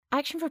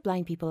Action for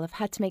Blind People have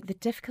had to make the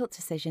difficult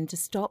decision to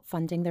stop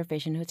funding their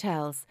vision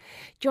hotels.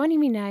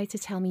 Joining me now to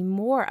tell me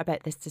more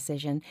about this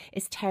decision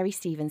is Teri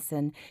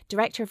Stephenson,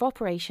 Director of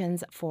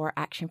Operations for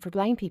Action for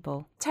Blind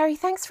People. Teri,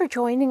 thanks for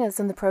joining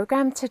us on the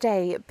programme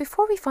today.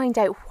 Before we find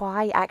out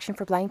why Action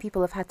for Blind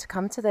People have had to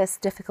come to this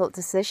difficult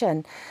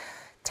decision,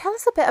 tell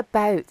us a bit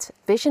about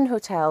vision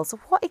hotels.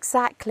 What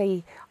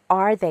exactly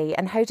are they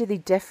and how do they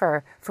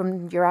differ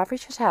from your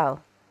average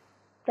hotel?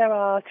 There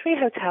are 3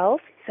 hotels.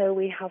 So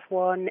we have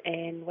one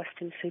in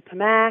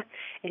Weston-super-Mare,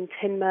 in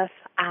Teignmouth,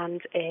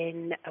 and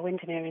in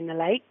Windermere in the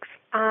Lakes.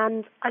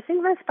 And I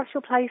think they're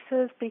special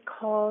places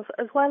because,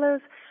 as well as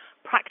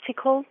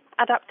practical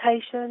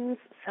adaptations,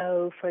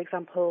 so for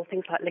example,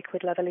 things like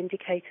liquid level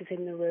indicators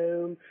in the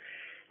room,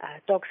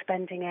 dog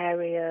spending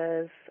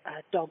areas,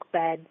 dog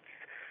beds,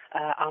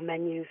 our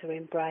menus are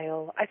in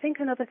Braille. I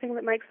think another thing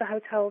that makes the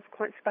hotels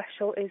quite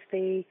special is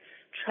the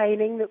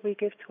training that we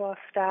give to our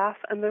staff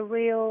and the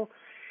real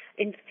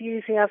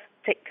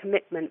enthusiastic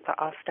commitment that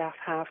our staff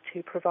have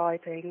to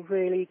providing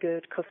really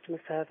good customer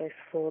service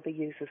for the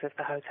users of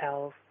the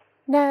hotels.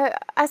 Now,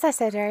 as I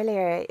said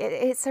earlier,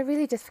 it's a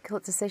really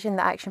difficult decision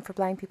that Action for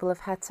Blind People have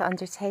had to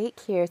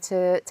undertake here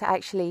to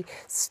actually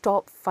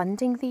stop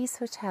funding these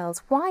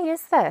hotels. Why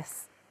is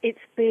this? It's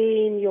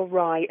been, you're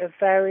right, a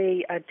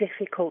very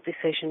difficult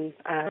decision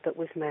that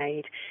was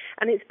made.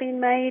 And it's been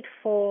made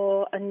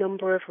for a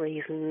number of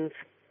reasons.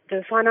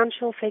 The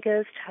financial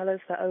figures tell us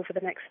that over the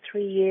next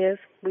 3 years,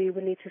 we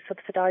will need to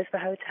subsidise the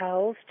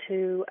hotels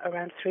to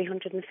around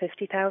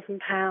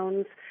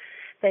 £350,000.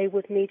 They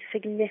would need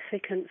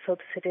significant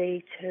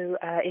subsidy to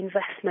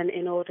investment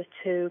in order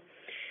to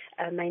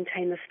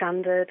maintain the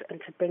standard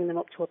and to bring them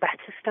up to a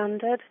better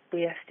standard.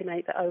 We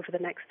estimate that over the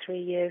next 3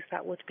 years,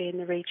 that would be in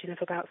the region of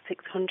about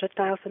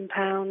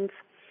 £600,000.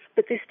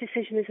 But this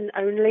decision isn't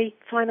only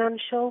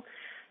financial.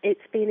 It's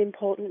been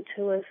important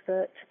to us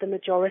that the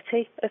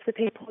majority of the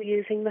people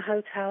using the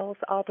hotels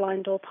are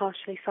blind or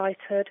partially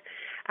sighted,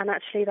 and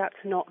actually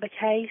that's not the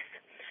case.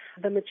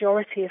 The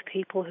majority of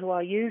people who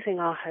are using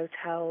our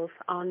hotels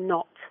are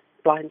not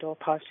blind or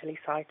partially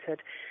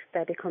sighted.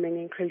 They're becoming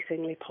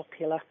increasingly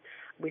popular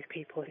with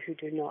people who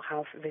do not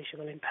have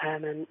visual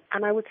impairment.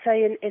 And I would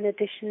say in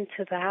addition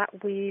to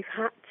that, we've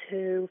had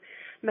to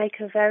make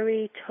a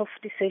very tough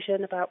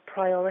decision about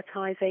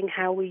prioritising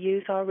how we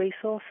use our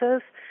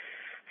resources.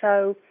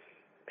 So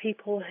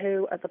people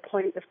who, at the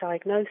point of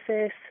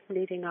diagnosis,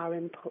 needing our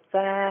input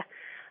there,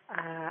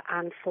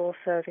 and for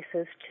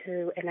services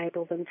to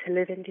enable them to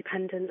live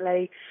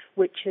independently,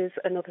 which is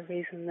another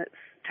reason that's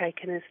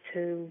taken us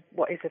to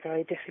what is a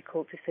very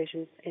difficult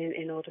decision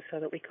in order so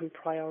that we can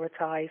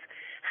prioritise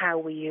how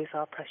we use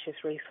our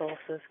precious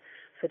resources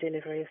for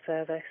delivery of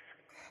service.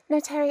 Now,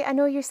 Teri, I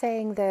know you're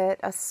saying that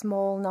a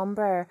small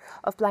number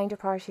of blind or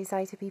partially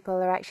sighted people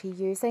are actually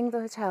using the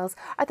hotels.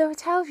 Are the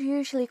hotels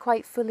usually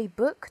quite fully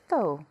booked,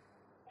 though?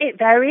 It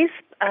varies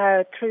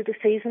through the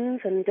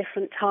seasons and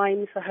different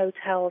times. The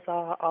hotels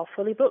are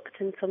fully booked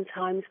and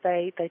sometimes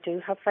they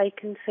do have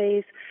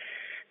vacancies.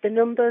 The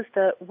numbers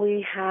that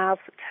we have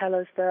tell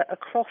us that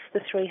across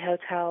the 3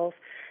 hotels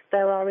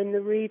there are in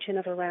the region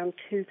of around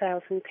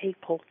 2,000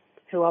 people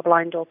who are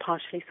blind or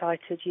partially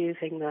sighted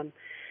using them.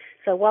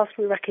 So whilst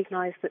we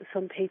recognise that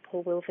some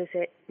people will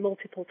visit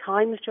multiple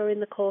times during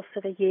the course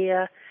of a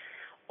year,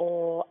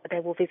 or they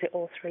will visit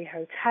all 3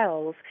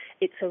 hotels,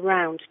 it's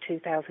around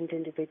 2,000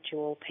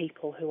 individual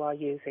people who are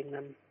using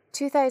them.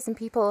 2,000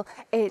 people,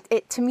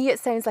 to me it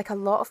sounds like a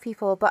lot of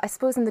people, but I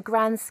suppose in the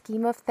grand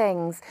scheme of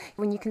things,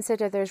 when you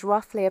consider there's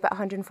roughly about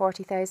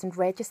 140,000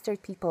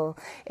 registered people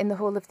in the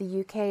whole of the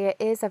UK, it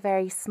is a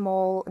very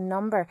small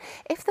number.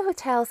 If the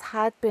hotels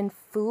had been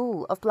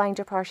full of blind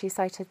or partially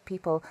sighted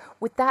people,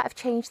 would that have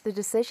changed the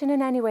decision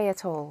in any way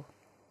at all?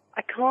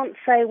 I can't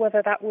say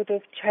whether that would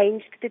have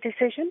changed the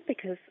decision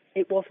because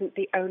it wasn't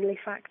the only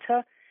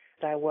factor.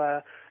 There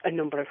were a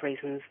number of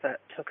reasons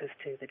that took us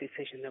to the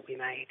decision that we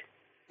made.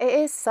 It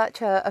is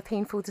such a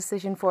painful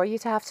decision for you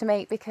to have to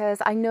make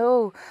because I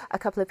know a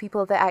couple of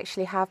people that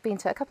actually have been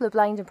to, a couple of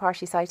blind and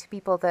partially sighted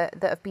people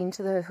that have been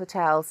to the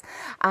hotels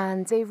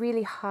and they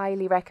really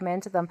highly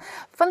recommended them.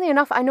 Funnily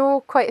enough, I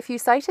know quite a few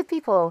sighted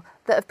people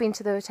that have been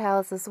to the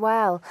hotels as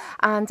well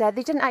and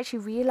they didn't actually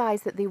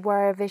realise that they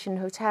were vision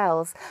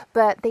hotels,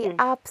 but they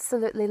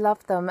absolutely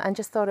loved them and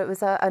just thought it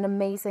was an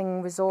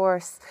amazing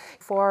resource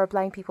for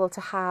blind people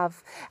to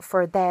have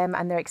for them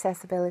and their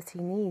accessibility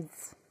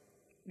needs.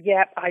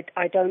 Yeah,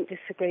 I don't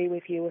disagree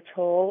with you at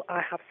all.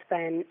 I have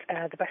spent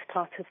the best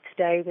part of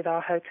today with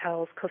our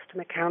hotel's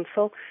customer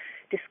council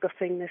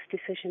discussing this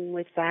decision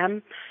with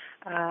them,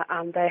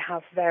 and they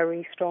have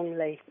very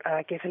strongly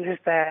given us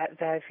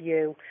their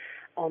view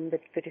on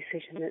the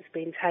decision that's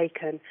been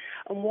taken.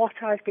 And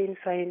what I've been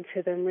saying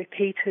to them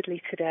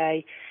repeatedly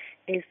today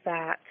is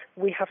that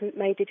we haven't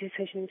made a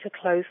decision to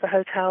close the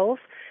hotels.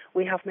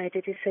 We have made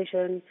a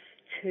decision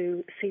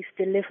to cease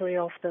delivery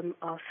of them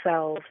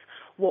ourselves.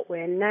 What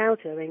we're now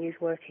doing is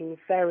working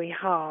very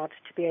hard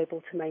to be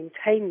able to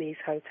maintain these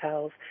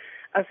hotels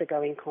as a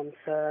going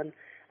concern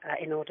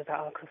in order that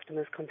our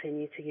customers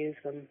continue to use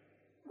them.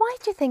 Why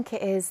do you think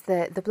it is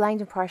that the blind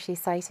and partially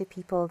sighted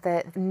people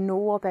that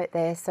know about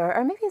this,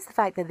 or maybe it's the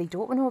fact that they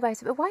don't know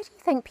about it, but why do you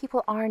think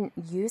people aren't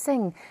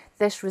using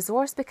this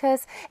resource?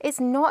 Because it's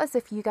not as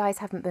if you guys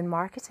haven't been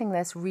marketing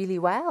this really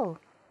well.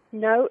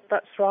 No,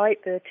 that's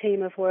right. The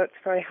team have worked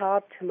very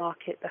hard to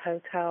market the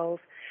hotels.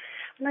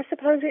 And I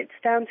suppose it's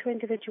down to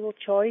individual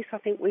choice. I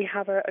think we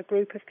have a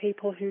group of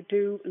people who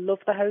do love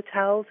the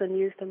hotels and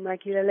use them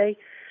regularly.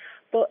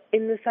 But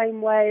in the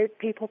same way,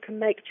 people can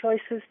make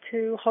choices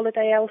to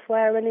holiday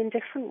elsewhere and in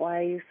different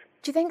ways.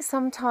 Do you think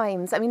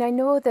sometimes, I mean, I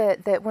know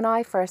that when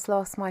I first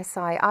lost my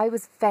sight, I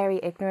was very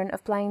ignorant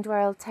of blind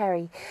world,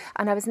 Teri,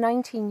 and I was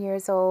 19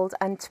 years old,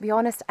 and to be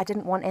honest, I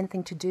didn't want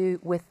anything to do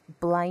with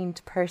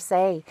blind per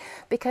se,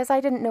 because I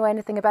didn't know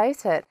anything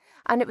about it.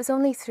 And it was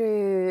only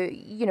through,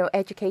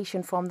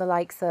 education from the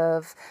likes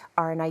of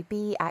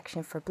RNIB,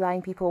 Action for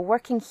Blind People,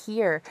 working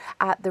here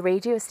at the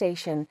radio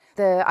station,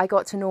 that I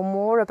got to know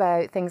more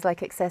about things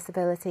like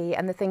accessibility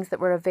and the things that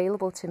were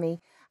available to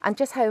me, and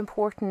just how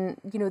important,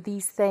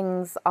 these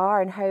things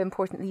are and how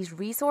important these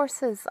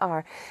resources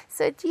are.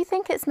 So do you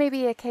think it's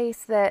maybe a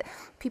case that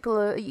people,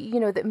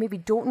 that maybe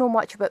don't know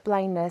much about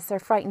blindness are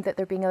frightened that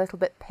they're being a little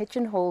bit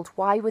pigeonholed?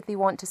 Why would they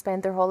want to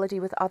spend their holiday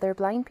with other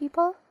blind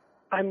people?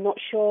 I'm not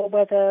sure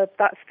whether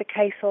that's the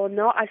case or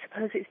not. I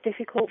suppose it's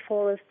difficult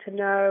for us to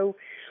know.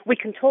 We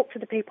can talk to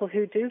the people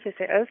who do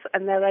visit us,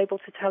 and they're able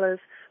to tell us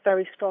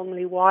very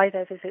strongly why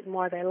they visit and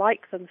why they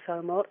like them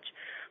so much.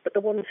 But the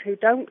ones who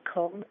don't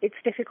come, it's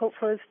difficult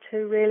for us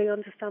to really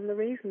understand the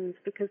reasons,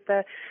 because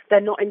they're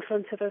not in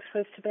front of us for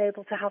us to be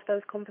able to have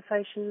those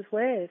conversations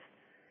with.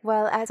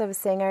 Well, as I was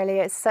saying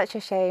earlier, it's such a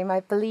shame.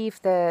 I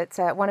believe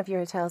that one of your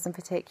hotels in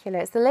particular,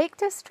 it's the Lake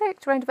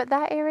District, around about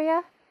that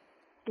area?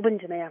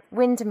 Windermere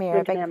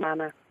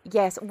Manor.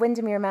 Yes,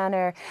 Windermere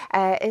Manor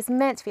is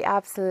meant to be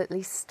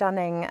absolutely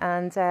stunning,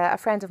 and a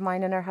friend of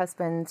mine and her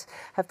husband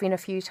have been a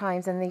few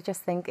times, and they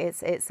just think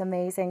it's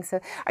amazing. So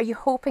are you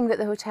hoping that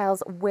the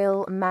hotels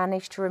will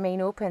manage to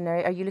remain open,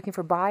 or are you looking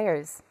for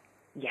buyers?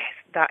 Yes,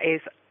 that is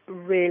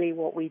really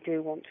what we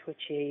do want to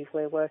achieve.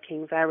 We're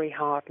working very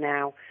hard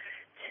now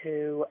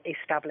to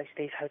establish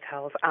these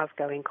hotels as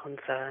going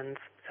concerns,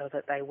 so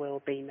that they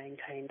will be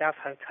maintained as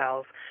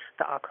hotels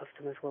that our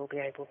customers will be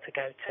able to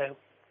go to.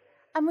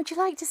 And would you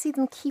like to see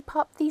them keep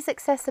up these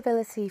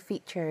accessibility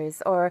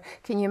features, or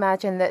can you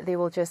imagine that they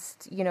will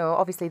just,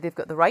 obviously they've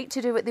got the right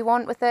to do what they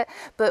want with it,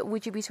 but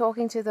would you be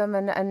talking to them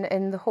and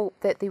in the hope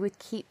that they would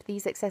keep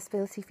these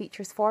accessibility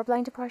features for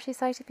blind and partially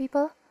sighted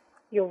people?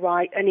 You're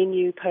right. Any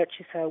new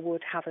purchaser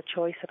would have a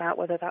choice about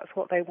whether that's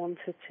what they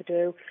wanted to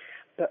do.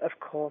 But of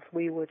course,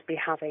 we would be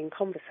having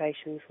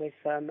conversations with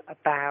them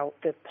about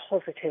the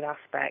positive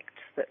aspects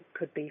that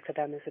could be for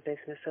them as a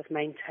business of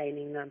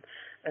maintaining them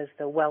as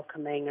the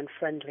welcoming and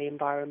friendly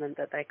environment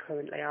that they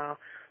currently are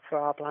for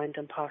our blind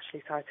and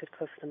partially sighted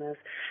customers.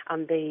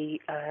 And the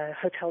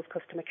Hotels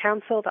Customer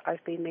Council that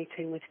I've been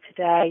meeting with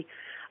today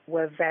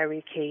were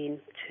very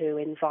keen to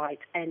invite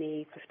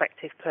any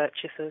prospective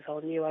purchasers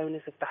or new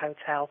owners of the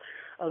hotel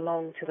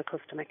along to the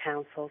Customer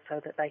Council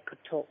so that they could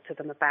talk to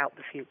them about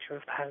the future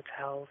of the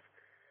hotels.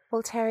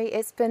 Well, Teri,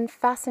 it's been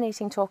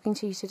fascinating talking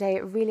to you today.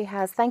 It really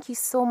has. Thank you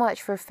so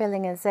much for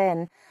filling us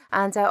in.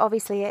 And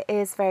obviously it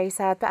is very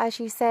sad. But as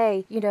you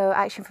say,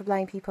 Action for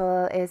Blind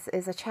People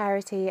is a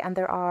charity, and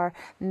there are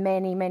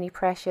many, many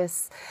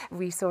precious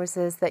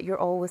resources that you're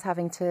always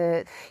having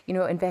to,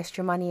 invest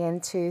your money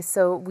into.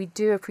 So we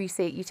do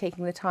appreciate you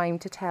taking the time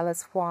to tell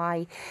us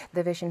why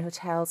the Vision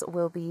Hotels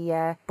will be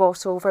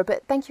bought over.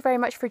 But thank you very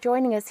much for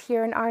joining us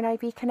here on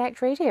RNIB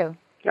Connect Radio.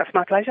 That's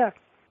my pleasure.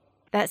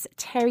 That's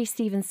Teri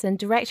Stephenson,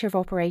 Director of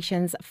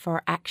Operations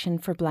for Action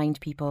for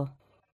Blind People.